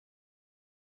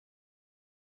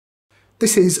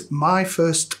this is my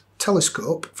first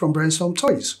telescope from Brainstorm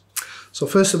Toys. So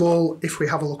first of all, if we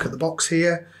have a look at the box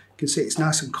here, you can see it's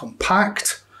nice and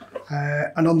compact.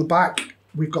 And on the back,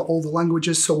 we've got all the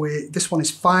languages. So this one is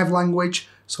 5 language,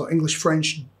 so English,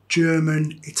 French,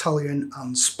 German, Italian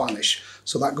and Spanish.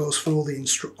 So that goes for all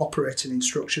the operating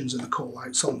instructions and the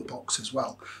call-outs on the box as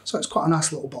well. So it's quite a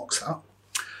nice little box,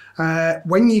 that.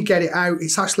 When you get it out,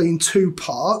 it's actually in 2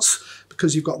 parts,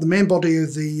 because you've got the main body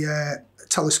of the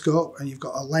telescope and you've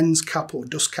got a lens cap or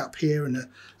dust cap here and a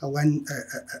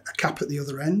cap at the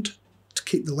other end to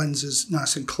keep the lenses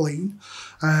nice and clean.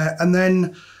 And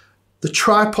then the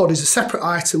tripod is a separate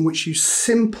item which you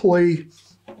simply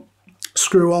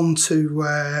screw onto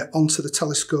the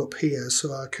telescope here, so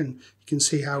you can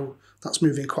see how that's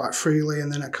moving quite freely,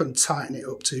 and then I can tighten it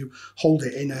up to hold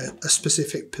it in a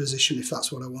specific position if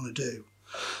that's what I want to do.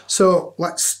 So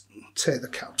let's take the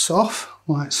caps off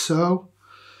like so.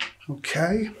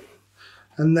 Okay,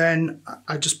 and then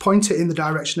I just point it in the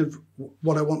direction of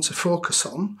what I want to focus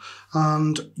on,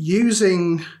 and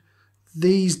using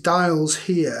these dials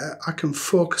here I can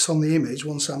focus on the image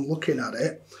once I'm looking at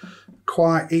it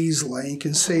quite easily. You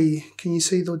can see, can you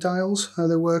see the dials, how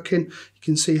they're working? You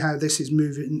can see how this is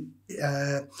moving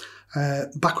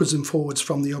backwards and forwards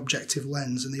from the objective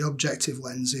lens, and the objective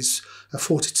lens is a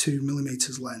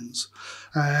 42mm lens.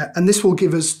 And this will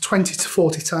give us 20 to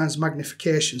 40 times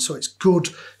magnification, so it's good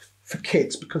for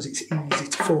kids because it's easy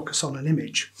to focus on an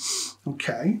image.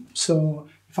 Okay, so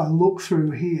if I look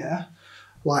through here,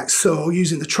 like so,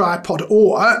 using the tripod,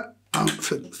 or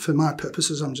for my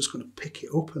purposes, I'm just going to pick it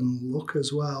up and look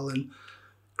as well, and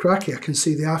crikey, I can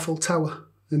see the Eiffel Tower.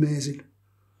 Amazing.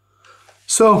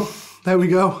 So there we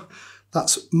go.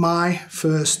 That's my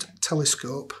first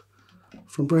telescope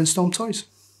from Brainstorm Toys.